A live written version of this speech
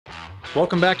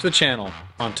Welcome back to the channel.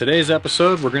 On today's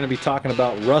episode, we're going to be talking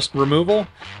about rust removal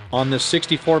on this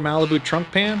 64 Malibu trunk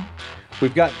pan.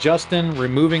 We've got Justin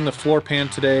removing the floor pan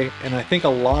today, and I think a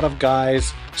lot of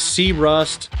guys see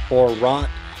rust or rot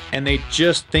and they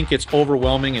just think it's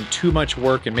overwhelming and too much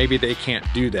work and maybe they can't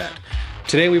do that.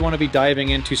 Today we want to be diving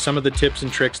into some of the tips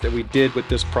and tricks that we did with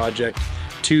this project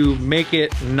to make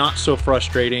it not so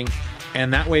frustrating,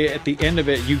 and that way at the end of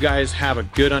it you guys have a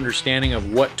good understanding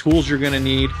of what tools you're going to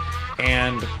need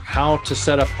and how to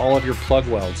set up all of your plug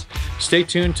welds. Stay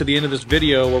tuned to the end of this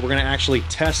video where we're going to actually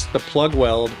test the plug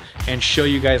weld and show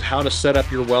you guys how to set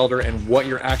up your welder and what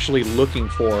you're actually looking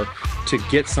for to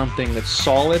get something that's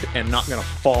solid and not going to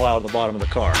fall out of the bottom of the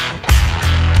car.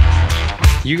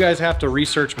 You guys have to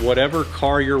research whatever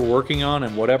car you're working on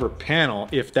and whatever panel,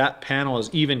 if that panel is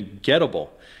even gettable.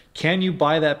 Can you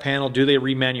buy that panel? Do they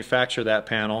remanufacture that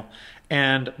panel?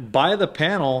 And buy the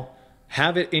panel,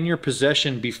 have it in your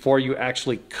possession before you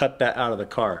actually cut that out of the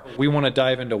car. We want to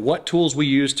dive into what tools we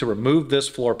use to remove this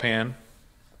floor pan,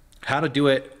 how to do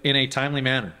it in a timely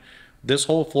manner. This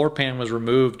whole floor pan was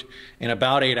removed in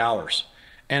about 8 hours.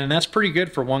 And that's pretty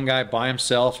good for one guy by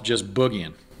himself just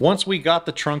boogieing. Once we got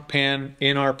the trunk pan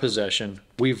in our possession,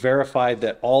 we verified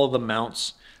that all of the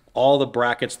mounts, all the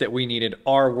brackets that we needed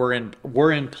were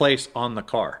in place on the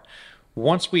car.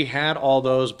 Once we had all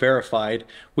those verified,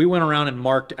 we went around and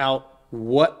marked out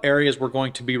what areas we're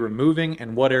going to be removing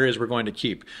and what areas we're going to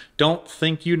keep. Don't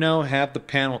think you know, have the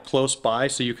panel close by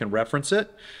so you can reference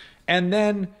it, and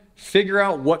then figure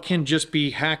out what can just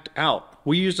be hacked out.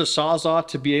 We used a Sawzall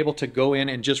to be able to go in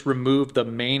and just remove the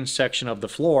main section of the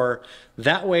floor.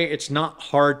 That way it's not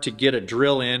hard to get a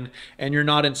drill in and you're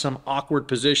not in some awkward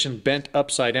position bent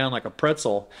upside down like a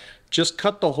pretzel. Just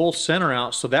cut the whole center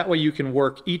out so that way you can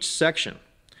work each section.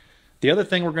 The other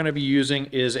thing we're going to be using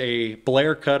is a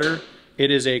Blair cutter. It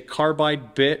is a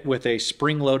carbide bit with a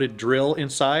spring-loaded drill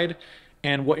inside,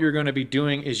 and what you're going to be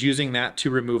doing is using that to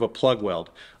remove a plug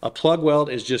weld. A plug weld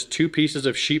is just two pieces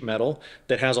of sheet metal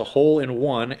that has a hole in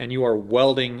one, and you are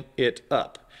welding it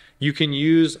up. You can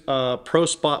use a Pro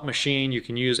Spot machine, you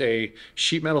can use a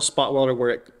sheet metal spot welder where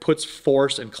it puts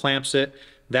force and clamps it.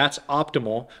 That's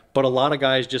optimal, but a lot of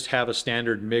guys just have a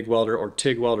standard MIG welder or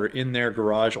TIG welder in their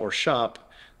garage or shop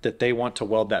that they want to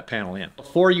weld that panel in.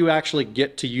 Before you actually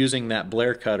get to using that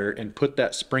Blair cutter and put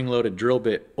that spring-loaded drill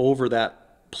bit over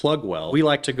that plug weld, we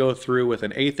like to go through with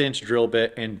an 1/8 inch drill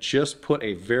bit and just put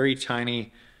a very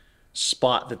tiny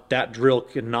spot that that drill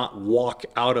cannot walk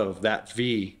out of that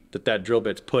V that that drill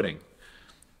bit's putting.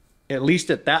 At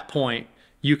least at that point,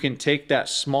 you can take that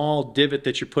small divot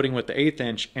that you're putting with the 1/8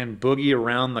 inch and boogie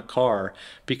around the car,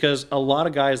 because a lot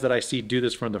of guys that I see do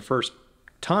this for the first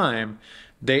time,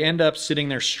 they end up sitting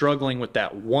there struggling with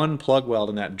that one plug weld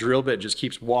and that drill bit just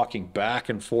keeps walking back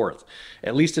and forth.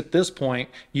 At least at this point,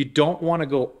 you don't want to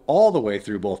go all the way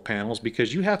through both panels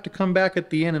because you have to come back at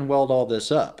the end and weld all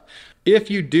this up. If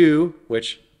you do,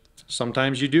 which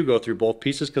sometimes you do go through both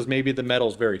pieces because maybe the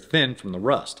metal's very thin from the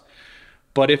rust,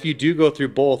 but if you do go through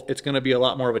both, it's going to be a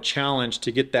lot more of a challenge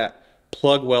to get that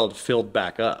plug weld filled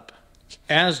back up.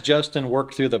 As Justin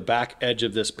worked through the back edge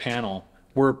of this panel,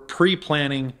 we're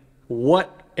pre-planning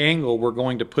what angle we're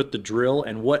going to put the drill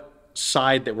and what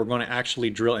side that we're going to actually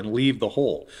drill and leave the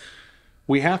hole.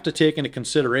 We have to take into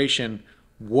consideration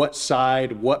what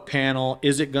side, what panel,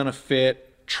 is it going to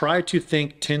fit? Try to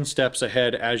think 10 steps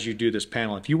ahead as you do this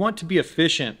panel. If you want to be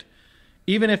efficient,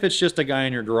 even if it's just a guy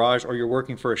in your garage or you're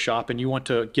working for a shop and you want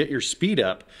to get your speed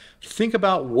up, think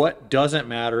about what doesn't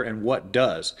matter and what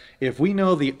does. If we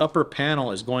know the upper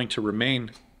panel is going to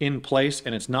remain in place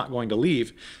and it's not going to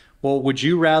leave, well, would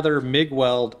you rather MIG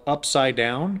weld upside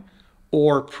down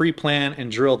or pre-plan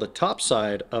and drill the top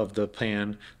side of the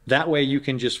pan? That way you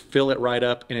can just fill it right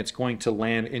up and it's going to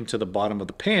land into the bottom of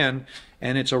the pan,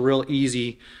 and it's a real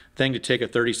easy thing to take a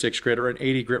 36 grit or an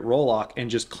 80 grit roll lock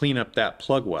and just clean up that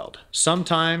plug weld.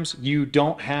 Sometimes you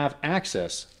don't have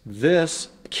access. This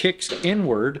kicks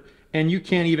inward and you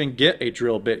can't even get a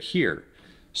drill bit here.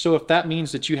 So if that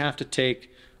means that you have to take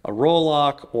a roll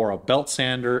lock or a belt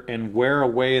sander and wear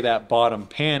away that bottom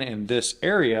pan in this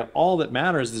area, all that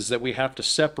matters is that we have to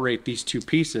separate these two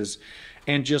pieces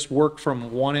and just work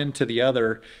from one end to the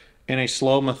other in a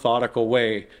slow, methodical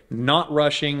way, not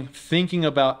rushing, thinking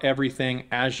about everything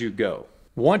as you go.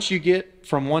 Once you get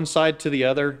from one side to the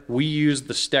other, we use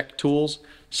the Steck tools.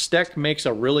 Steck makes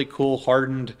a really cool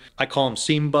hardened, I call them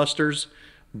seam busters,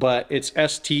 but it's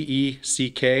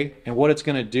S-T-E-C-K, and what it's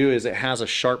going to do is it has a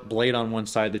sharp blade on one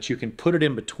side that you can put it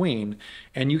in between,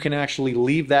 and you can actually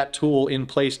leave that tool in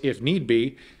place if need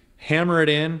be, hammer it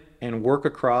in, and work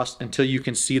across until you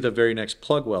can see the very next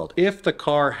plug weld. If the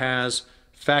car has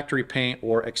factory paint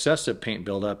or excessive paint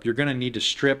buildup, you're going to need to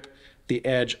strip the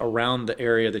edge around the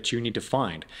area that you need to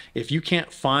find. If you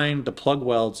can't find the plug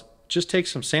welds, just take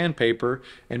some sandpaper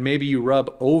and maybe you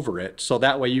rub over it so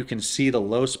that way you can see the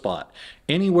low spot.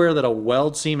 Anywhere that a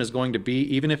weld seam is going to be,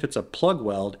 even if it's a plug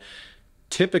weld,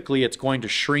 typically it's going to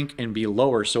shrink and be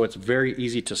lower, so it's very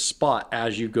easy to spot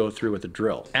as you go through with the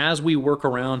drill. As we work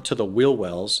around to the wheel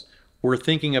wells, we're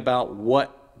thinking about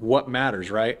what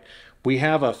matters, right? We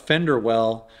have a fender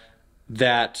well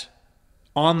that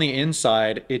on the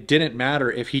inside, it didn't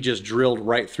matter if he just drilled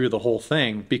right through the whole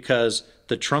thing because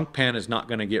the trunk pan is not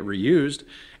going to get reused,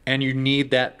 and you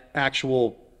need that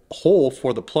actual hole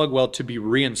for the plug weld to be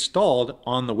reinstalled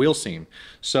on the wheel seam.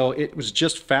 So it was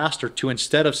just faster to,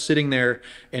 instead of sitting there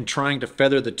and trying to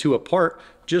feather the two apart,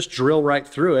 just drill right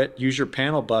through it, use your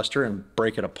panel buster and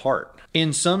break it apart.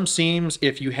 In some seams,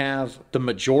 if you have the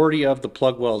majority of the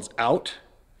plug welds out,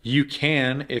 you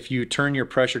can, if you turn your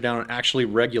pressure down and actually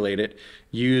regulate it,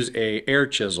 use a air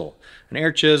chisel. An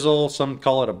air chisel, some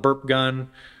call it a burp gun,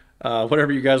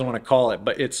 whatever you guys want to call it,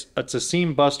 but it's a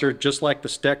seam buster just like the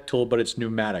Steck tool, but it's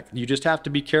pneumatic. You just have to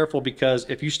be careful because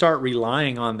if you start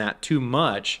relying on that too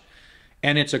much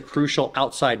and it's a crucial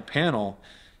outside panel,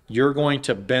 you're going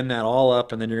to bend that all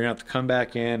up and then you're gonna have to come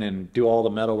back in and do all the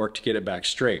metal work to get it back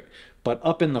straight. But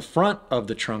up in the front of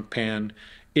the trunk pan,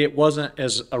 it wasn't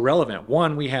as irrelevant.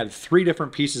 One, we had 3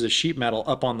 different pieces of sheet metal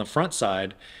up on the front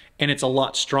side, and it's a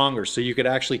lot stronger. So you could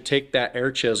actually take that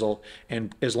air chisel,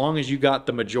 and as long as you got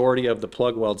the majority of the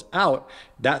plug welds out,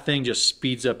 that thing just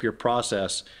speeds up your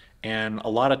process. And a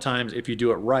lot of times, if you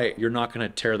do it right, you're not gonna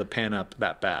tear the pan up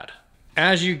that bad.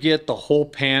 As you get the whole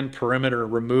pan perimeter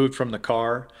removed from the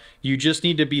car, you just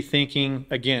need to be thinking,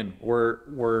 again,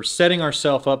 we're setting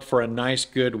ourselves up for a nice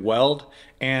good weld,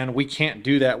 and we can't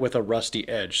do that with a rusty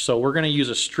edge. So we're gonna use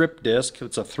a strip disc.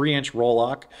 It's a 3-inch roll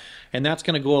lock, and that's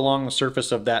gonna go along the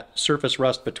surface of that surface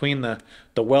rust between the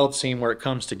weld seam where it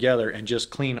comes together and just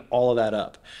clean all of that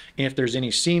up. If there's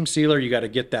any seam sealer, you gotta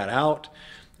get that out.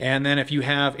 And then if you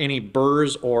have any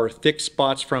burrs or thick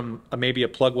spots from maybe a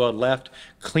plug weld left,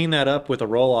 clean that up with a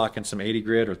roll lock and some 80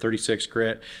 grit or 36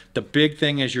 grit. The big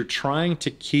thing is you're trying to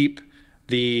keep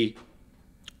the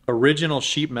original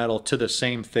sheet metal to the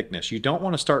same thickness. You don't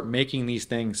want to start making these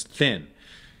things thin.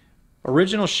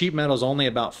 Original sheet metal is only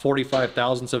about 45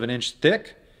 thousandths of an inch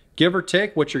thick, give or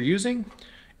take what you're using,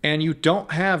 and you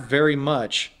don't have very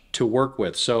much to work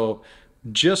with. So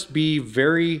just be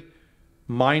very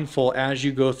mindful as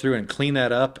you go through and clean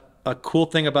that up. A cool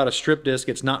thing about a strip disc,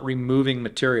 it's not removing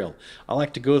material. I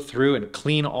like to go through and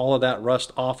clean all of that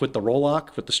rust off with the roll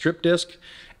lock, with the strip disc,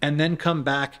 and then come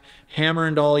back, hammer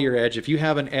and dolly your edge. If you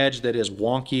have an edge that is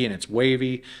wonky and it's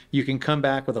wavy, you can come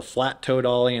back with a flat toe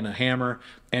dolly and a hammer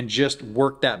and just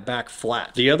work that back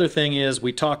flat. The other thing is,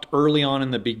 we talked early on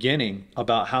in the beginning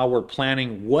about how we're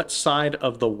planning what side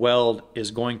of the weld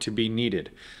is going to be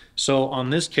needed. So on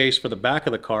this case, for the back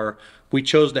of the car, we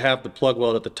chose to have the plug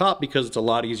weld at the top because it's a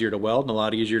lot easier to weld and a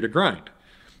lot easier to grind.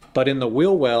 But in the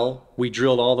wheel well, we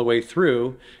drilled all the way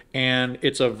through, and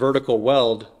it's a vertical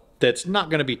weld that's not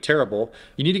going to be terrible.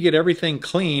 You need to get everything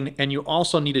clean, and you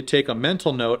also need to take a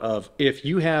mental note of, if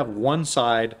you have one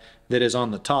side that is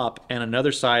on the top and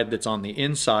another side that's on the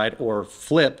inside or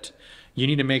flipped, you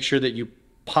need to make sure that you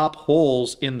pop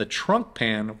holes in the trunk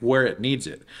pan where it needs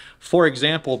it. For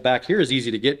example, back here is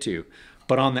easy to get to,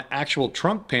 but on the actual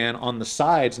trunk pan on the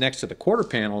sides next to the quarter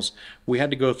panels, we had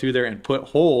to go through there and put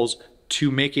holes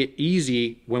to make it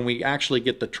easy when we actually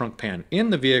get the trunk pan in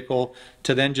the vehicle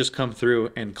to then just come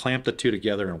through and clamp the two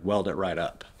together and weld it right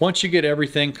up. Once you get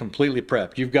everything completely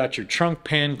prepped, you've got your trunk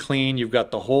pan clean, you've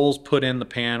got the holes put in the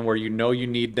pan where you know you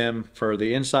need them for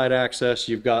the inside access,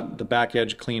 you've got the back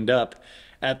edge cleaned up.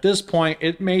 At this point,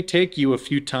 it may take you a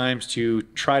few times to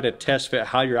try to test fit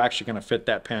how you're actually going to fit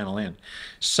that panel in.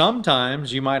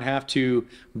 Sometimes you might have to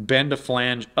bend a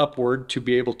flange upward to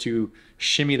be able to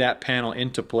shimmy that panel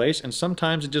into place, and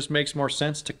sometimes it just makes more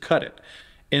sense to cut it.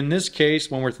 In this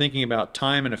case, when we're thinking about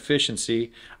time and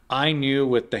efficiency, I knew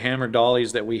with the hammer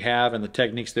dollies that we have and the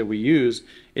techniques that we use,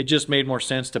 it just made more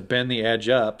sense to bend the edge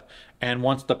up, and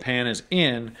once the pan is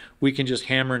in, we can just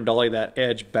hammer and dolly that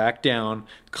edge back down,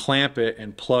 clamp it,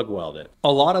 and plug weld it.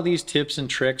 A lot of these tips and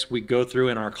tricks we go through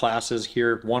in our classes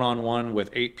here one-on-one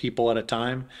with 8 people at a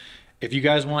time. If you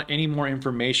guys want any more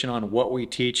information on what we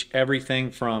teach, everything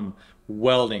from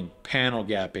welding, panel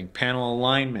gapping, panel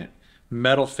alignment,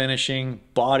 metal finishing,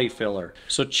 body filler.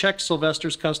 So check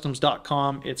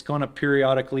sylvesterscustoms.com. It's going to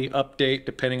periodically update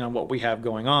depending on what we have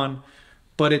going on,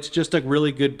 but it's just a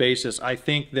really good basis. I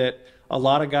think that a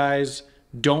lot of guys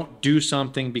don't do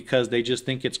something because they just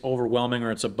think it's overwhelming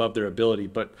or it's above their ability.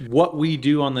 But what we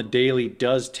do on the daily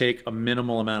does take a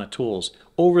minimal amount of tools.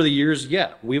 Over the years,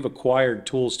 yeah, we've acquired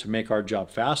tools to make our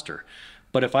job faster.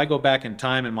 But if I go back in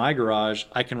time in my garage,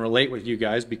 I can relate with you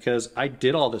guys because I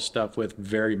did all this stuff with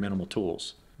very minimal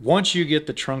tools. Once you get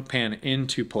the trunk pan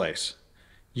into place,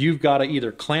 you've got to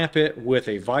either clamp it with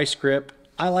a vice grip.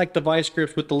 I like the vice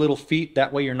grips with the little feet.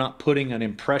 That way you're not putting an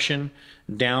impression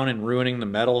down and ruining the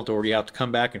metal to where you have to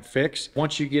come back and fix.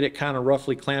 Once you get it kind of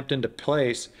roughly clamped into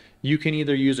place, you can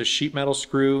either use a sheet metal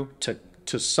screw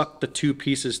to suck the two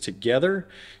pieces together.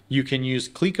 You can use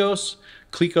Clecos.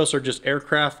 Clecos are just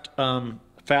aircraft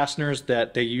fasteners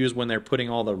that they use when they're putting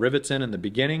all the rivets in the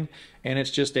beginning. And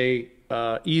it's just a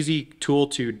easy tool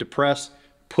to depress,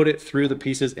 put it through the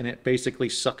pieces, and it basically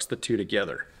sucks the two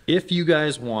together. If you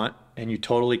guys want, and you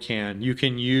totally can, you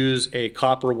can use a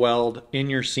copper weld in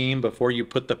your seam before you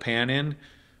put the pan in.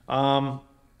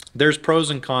 There's pros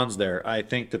and cons there. I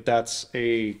think that that's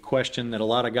a question that a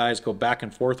lot of guys go back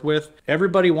and forth with.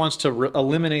 Everybody wants to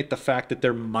eliminate the fact that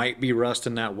there might be rust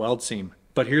in that weld seam.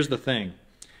 But here's the thing.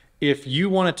 If you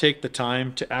want to take the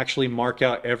time to actually mark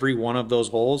out every one of those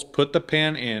holes, put the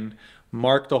pan in,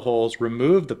 mark the holes,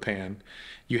 remove the pan,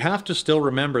 you have to still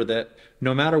remember that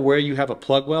no matter where you have a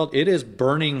plug weld, it is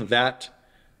burning that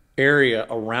area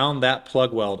around that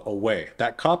plug weld away.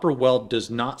 That copper weld does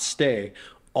not stay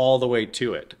all the way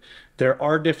to it. There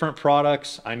are different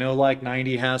products. I know like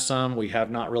 90 has some. We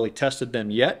have not really tested them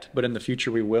yet, but in the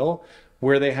future we will,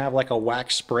 where they have like a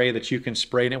wax spray that you can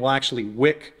spray and it will actually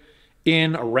wick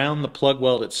in around the plug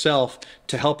weld itself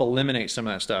to help eliminate some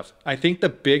of that stuff. I think the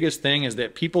biggest thing is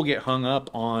that people get hung up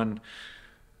on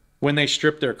when they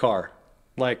strip their car.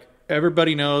 Like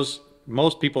everybody knows,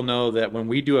 most people know that when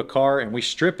we do a car and we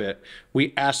strip it,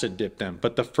 we acid dip them.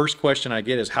 But the first question I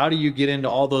get is, how do you get into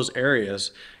all those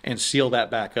areas and seal that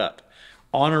back up?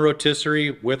 On a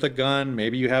rotisserie with a gun,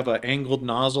 maybe you have an angled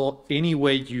nozzle, any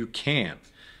way you can.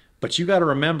 But you got to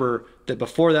remember that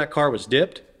before that car was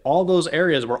dipped, all those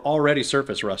areas were already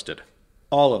surface rusted.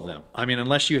 All of them. I mean,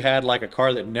 unless you had like a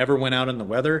car that never went out in the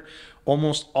weather,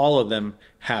 almost all of them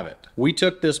have it. We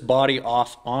took this body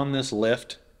off on this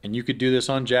lift, and you could do this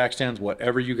on jack stands,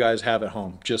 whatever you guys have at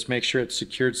home. Just make sure it's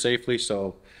secured safely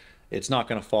so it's not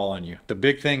going to fall on you. The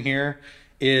big thing here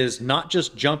is not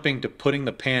just jumping to putting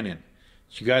the pan in.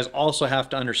 You guys also have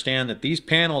to understand that these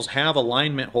panels have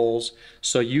alignment holes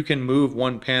so you can move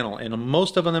one panel, and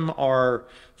most of them are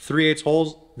 3/8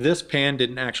 holes. This pan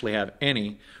didn't actually have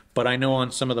any, but I know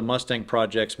on some of the Mustang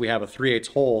projects we have a 3/8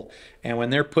 hole, and when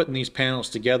they're putting these panels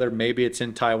together, maybe it's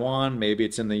in Taiwan, maybe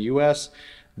it's in the US,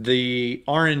 the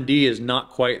R&D is not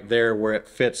quite there where it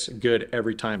fits good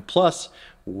every time. Plus,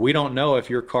 we don't know if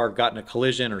your car got in a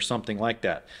collision or something like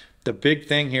that. The big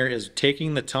thing here is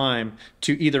taking the time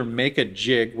to either make a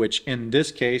jig, which in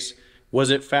this case,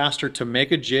 was it faster to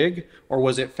make a jig or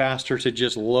was it faster to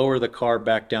just lower the car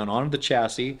back down onto the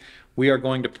chassis? We are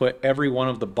going to put every one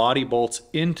of the body bolts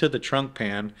into the trunk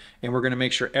pan, and we're going to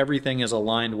make sure everything is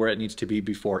aligned where it needs to be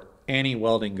before any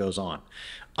welding goes on.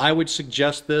 I would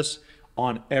suggest this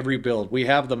on every build. We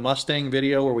have the Mustang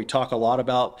video where we talk a lot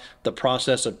about the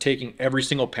process of taking every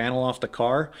single panel off the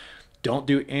car. Don't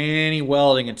do any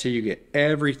welding until you get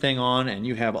everything on and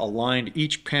you have aligned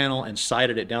each panel and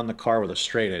sighted it down the car with a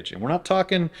straight edge. And we're not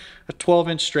talking a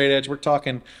 12-inch straight edge. We're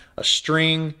talking a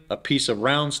string, a piece of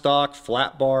round stock,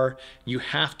 flat bar. You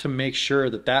have to make sure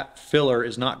that that filler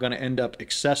is not going to end up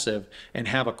excessive and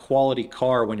have a quality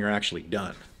car when you're actually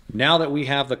done. Now that we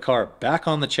have the car back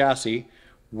on the chassis,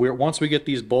 once we get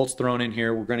these bolts thrown in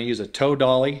here, we're going to use a tow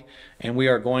dolly, and we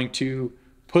are going to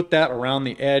put that around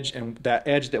the edge, and that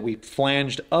edge that we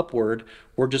flanged upward,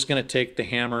 we're just going to take the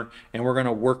hammer and we're going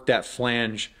to work that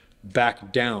flange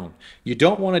back down. You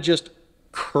don't want to just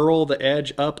curl the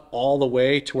edge up all the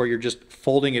way to where you're just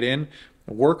folding it in.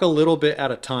 Work a little bit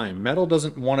at a time. Metal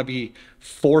doesn't want to be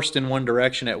forced in one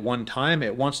direction at one time.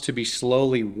 It wants to be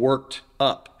slowly worked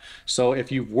up. So if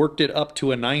you've worked it up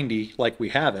to a 90 like we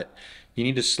have it, you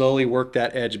need to slowly work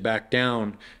that edge back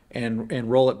down and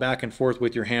roll it back and forth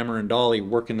with your hammer and dolly,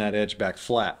 working that edge back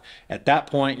flat. At that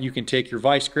point, you can take your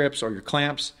vice grips or your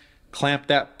clamps, clamp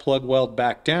that plug weld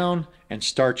back down, and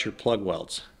start your plug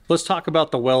welds. Let's talk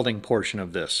about the welding portion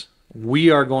of this. We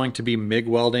are going to be MIG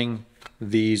welding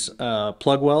these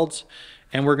plug welds,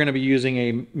 and we're going to be using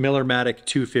a Miller-Matic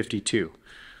 252.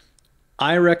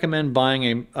 I recommend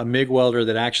buying a MIG welder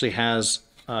that actually has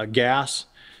gas.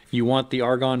 You want the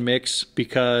argon mix,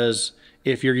 because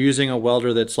if you're using a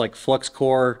welder that's like flux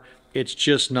core, it's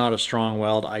just not a strong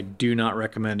weld. I do not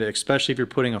recommend it, especially if you're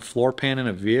putting a floor pan in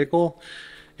a vehicle.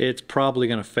 It's probably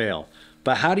going to fail.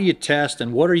 But how do you test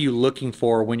and what are you looking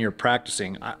for when you're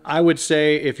practicing? I would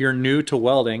say if you're new to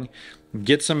welding,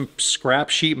 get some scrap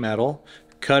sheet metal,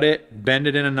 cut it, bend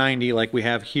it in a 90 like we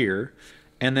have here,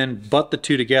 and then butt the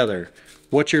two together.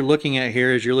 What you're looking at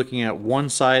here is you're looking at one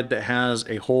side that has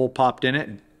a hole popped in it,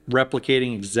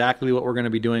 replicating exactly what we're going to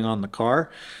be doing on the car,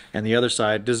 and the other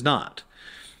side does not.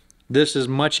 This is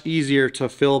much easier to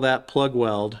fill that plug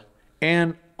weld,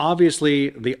 and obviously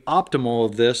the optimal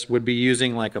of this would be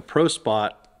using like a Pro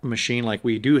Spot machine like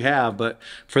we do have, but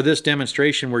for this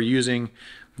demonstration we're using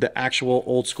the actual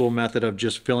old school method of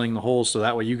just filling the holes so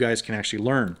that way you guys can actually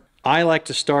learn. I like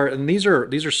to start, and these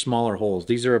are smaller holes.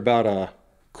 These are about a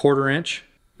 1/4 inch,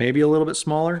 maybe a little bit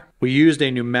smaller. We used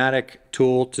a pneumatic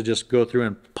tool to just go through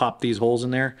and pop these holes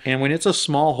in there. And when it's a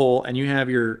small hole and you have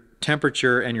your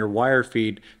temperature and your wire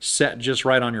feed set just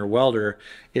right on your welder,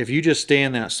 if you just stay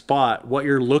in that spot, what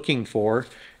you're looking for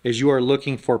is you are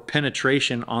looking for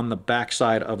penetration on the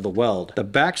backside of the weld. The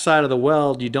backside of the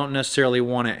weld, you don't necessarily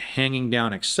want it hanging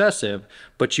down excessive,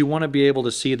 but you want to be able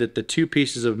to see that the two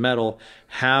pieces of metal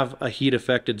have a heat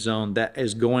affected zone that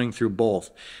is going through both.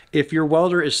 If your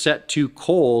welder is set too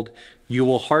cold, you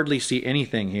will hardly see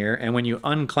anything here, and when you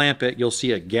unclamp it, you'll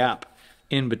see a gap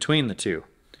in between the two.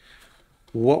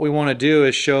 What we want to do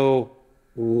is show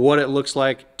what it looks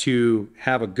like to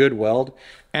have a good weld.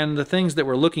 And the things that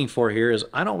we're looking for here is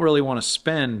I don't really want to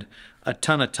spend a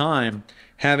ton of time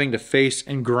having to face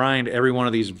and grind every one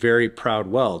of these very proud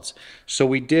welds. So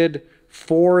we did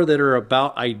 4 that are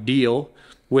about ideal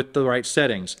with the right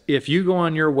settings. If you go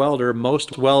on your welder,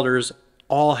 most welders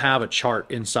all have a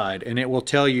chart inside and it will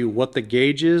tell you what the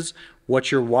gauge is,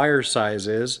 what your wire size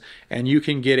is, and you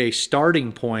can get a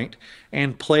starting point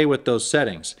and play with those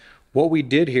settings. What we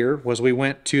did here was we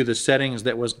went to the settings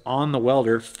that was on the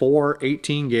welder for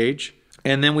 18 gauge,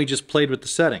 and then we just played with the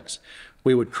settings.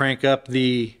 We would crank up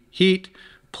the heat,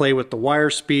 play with the wire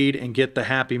speed, and get the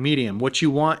happy medium. What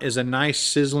you want is a nice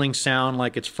sizzling sound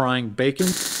like it's frying bacon.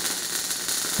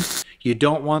 You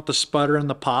don't want the sputter and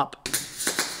the pop.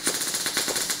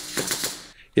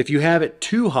 If you have it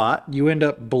too hot, you end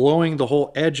up blowing the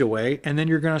whole edge away, and then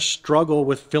you're going to struggle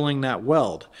with filling that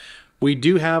weld. We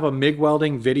do have a MIG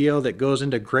welding video that goes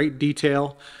into great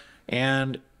detail,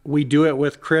 and we do it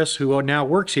with Chris, who now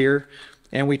works here,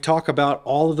 and we talk about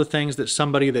all of the things that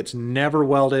somebody that's never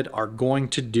welded are going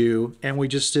to do, and we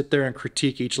just sit there and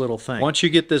critique each little thing. Once you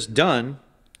get this done,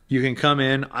 you can come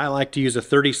in. I like to use a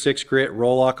 36 grit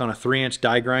roll-lock on a 3-inch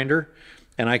die grinder,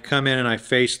 and I come in and I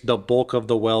face the bulk of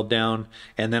the weld down,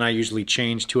 and then I usually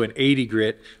change to an 80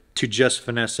 grit to just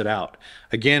finesse it out.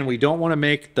 Again, we don't want to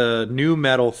make the new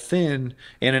metal thin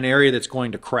in an area that's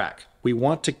going to crack. We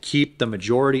want to keep the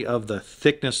majority of the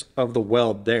thickness of the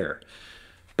weld there.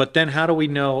 But then how do we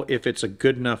know if it's a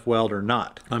good enough weld or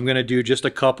not? I'm going to do just a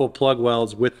couple plug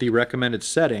welds with the recommended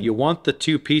setting. You want the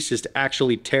two pieces to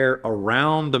actually tear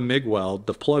around the MIG weld,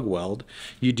 the plug weld.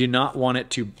 You do not want it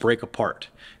to break apart.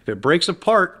 If it breaks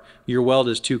apart, your weld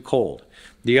is too cold.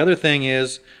 The other thing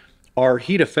is, our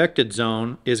heat affected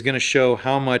zone is going to show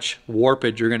how much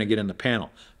warpage you're going to get in the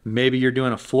panel. Maybe you're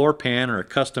doing a floor pan or a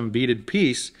custom beaded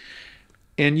piece,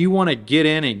 and you want to get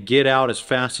in and get out as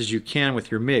fast as you can with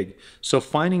your MIG. So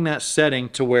finding that setting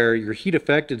to where your heat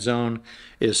affected zone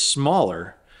is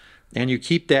smaller, and you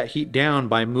keep that heat down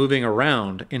by moving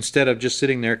around instead of just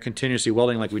sitting there continuously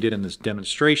welding like we did in this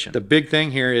demonstration. The big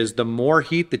thing here is the more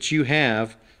heat that you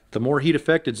have, the more heat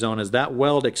affected zone, as that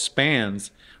weld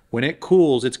expands, when it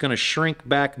cools, it's going to shrink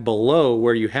back below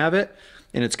where you have it,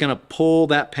 and it's going to pull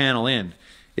that panel in.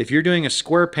 If you're doing a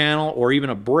square panel or even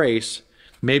a brace,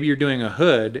 maybe you're doing a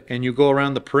hood and you go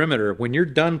around the perimeter. When you're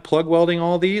done plug welding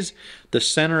all these, the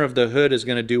center of the hood is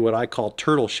going to do what I call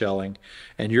turtle shelling,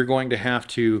 and you're going to have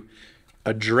to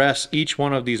address each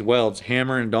one of these welds,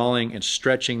 hammer and dolling and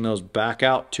stretching those back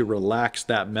out to relax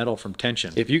that metal from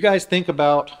tension. If you guys think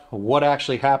about what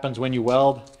actually happens when you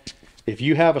weld, if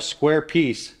you have a square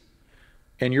piece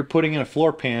and you're putting in a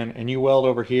floor pan and you weld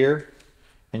over here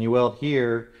and you weld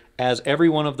here, as every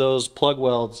one of those plug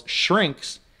welds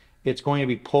shrinks, it's going to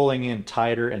be pulling in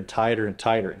tighter and tighter and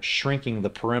tighter and shrinking the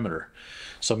perimeter.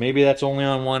 So maybe that's only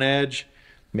on one edge,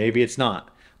 maybe it's not.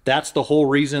 That's the whole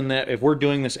reason that if we're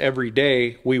doing this every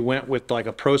day, we went with like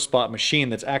a Pro Spot machine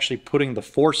that's actually putting the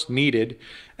force needed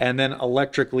and then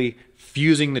electrically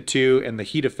fusing the two, and the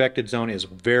heat affected zone is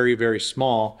very, very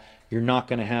small. You're not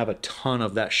going to have a ton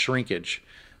of that shrinkage.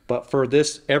 But for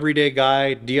this everyday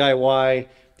guy, DIY,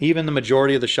 even the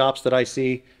majority of the shops that I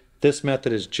see, this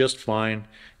method is just fine.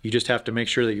 You just have to make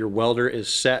sure that your welder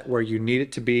is set where you need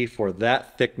it to be for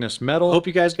that thickness metal. Hope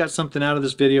you guys got something out of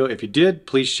this video. If you did,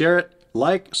 please share it,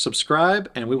 like,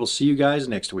 subscribe, and we will see you guys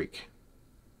next week.